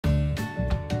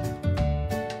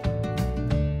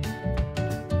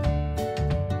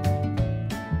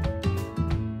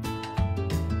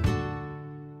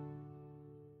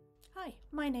Hi,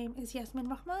 my name is Yasmin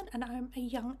Rahman and I am a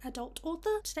young adult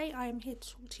author. Today I am here to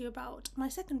talk to you about my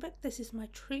second book. This is My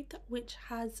Truth, which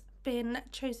has been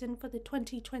chosen for the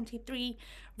 2023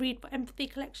 Read for Empathy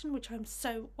collection, which I'm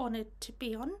so honoured to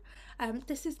be on.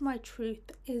 This is My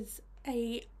Truth is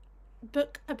a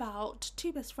book about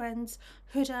two best friends,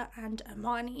 Huda and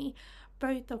Amani,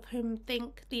 both of whom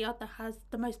think the other has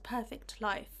the most perfect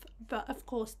life, but of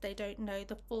course they don't know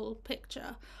the full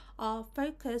picture. Our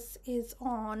focus is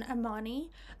on Amani,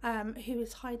 who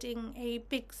is hiding a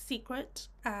big secret,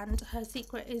 and her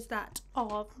secret is that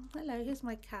of... Hello, here's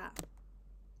my cat.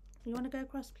 You want to go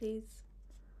across, please?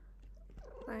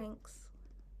 Thanks.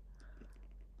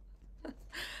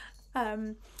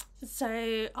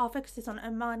 So our focus is on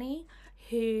Amani,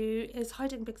 who is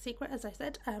hiding a big secret, as I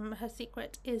said. Her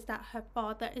secret is that her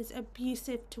father is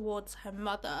abusive towards her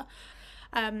mother.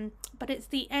 But it's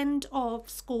the end of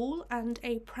school and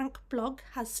a prank blog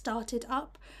has started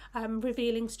up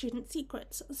revealing student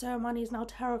secrets. So Amani is now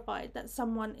terrified that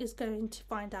someone is going to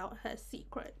find out her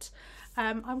secret.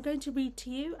 I'm going to read to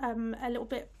you a little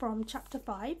bit from chapter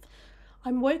 5.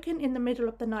 I'm woken in the middle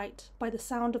of the night by the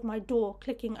sound of my door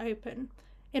clicking open.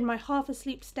 In my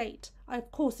half-asleep state, I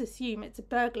of course assume it's a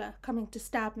burglar coming to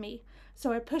stab me,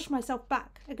 so I push myself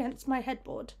back against my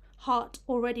headboard, heart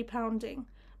already pounding.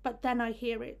 But then I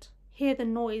hear the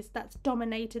noise that's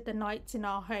dominated the nights in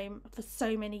our home for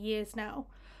so many years now.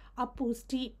 Abul's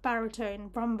deep baritone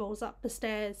rumbles up the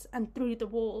stairs and through the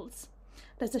walls.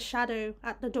 There's a shadow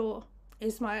at the door.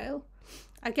 Ismail.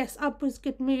 I guess Abul's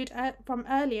good mood from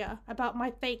earlier about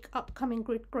my fake upcoming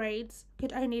good grades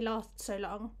could only last so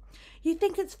long. You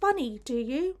think it's funny, do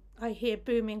you? I hear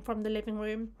booming from the living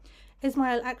room.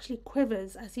 Ismail actually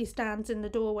quivers as he stands in the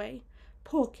doorway.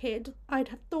 Poor kid, I'd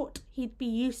have thought he'd be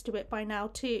used to it by now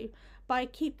too, but I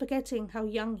keep forgetting how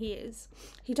young he is.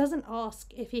 He doesn't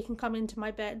ask if he can come into my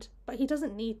bed, but he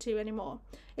doesn't need to anymore.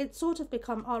 It's sort of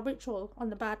become our ritual on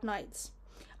the bad nights.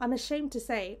 I'm ashamed to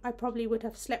say I probably would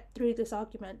have slept through this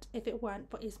argument if it weren't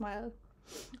for Ismail.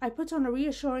 I put on a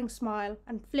reassuring smile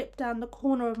and flip down the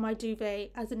corner of my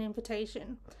duvet as an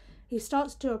invitation. He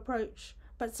starts to approach,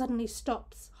 but suddenly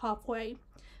stops halfway.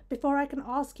 Before I can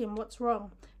ask him what's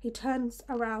wrong, he turns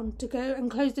around to go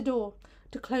and close the door,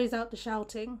 to close out the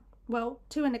shouting. Well,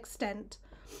 to an extent.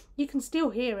 You can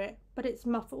still hear it, but it's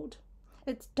muffled.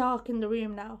 It's dark in the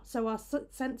room now, so our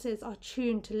senses are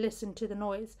tuned to listen to the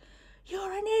noise.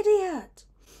 You're an idiot!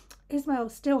 Ismail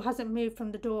still hasn't moved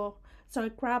from the door, so I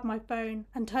grab my phone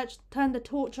and turn the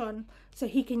torch on so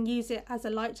he can use it as a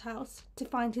lighthouse to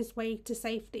find his way to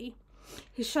safety.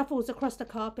 He shuffles across the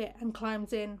carpet and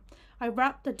climbs in. I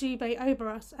wrap the duvet over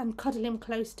us and cuddle him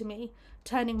close to me,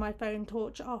 turning my phone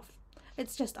torch off.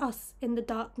 It's just us in the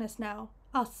darkness now,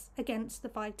 us against the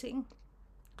fighting.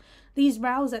 These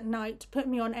rows at night put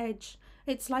me on edge.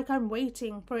 It's like I'm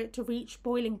waiting for it to reach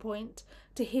boiling point,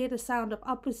 to hear the sound of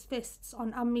Abul's fists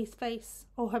on Ammi's face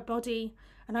or her body,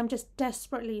 and I'm just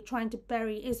desperately trying to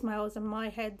bury Ismail's and my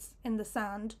heads in the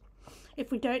sand.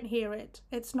 If we don't hear it,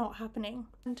 it's not happening.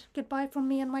 And goodbye from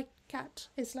me and my cat,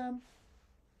 Islam.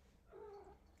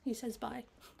 He says bye.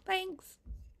 Thanks.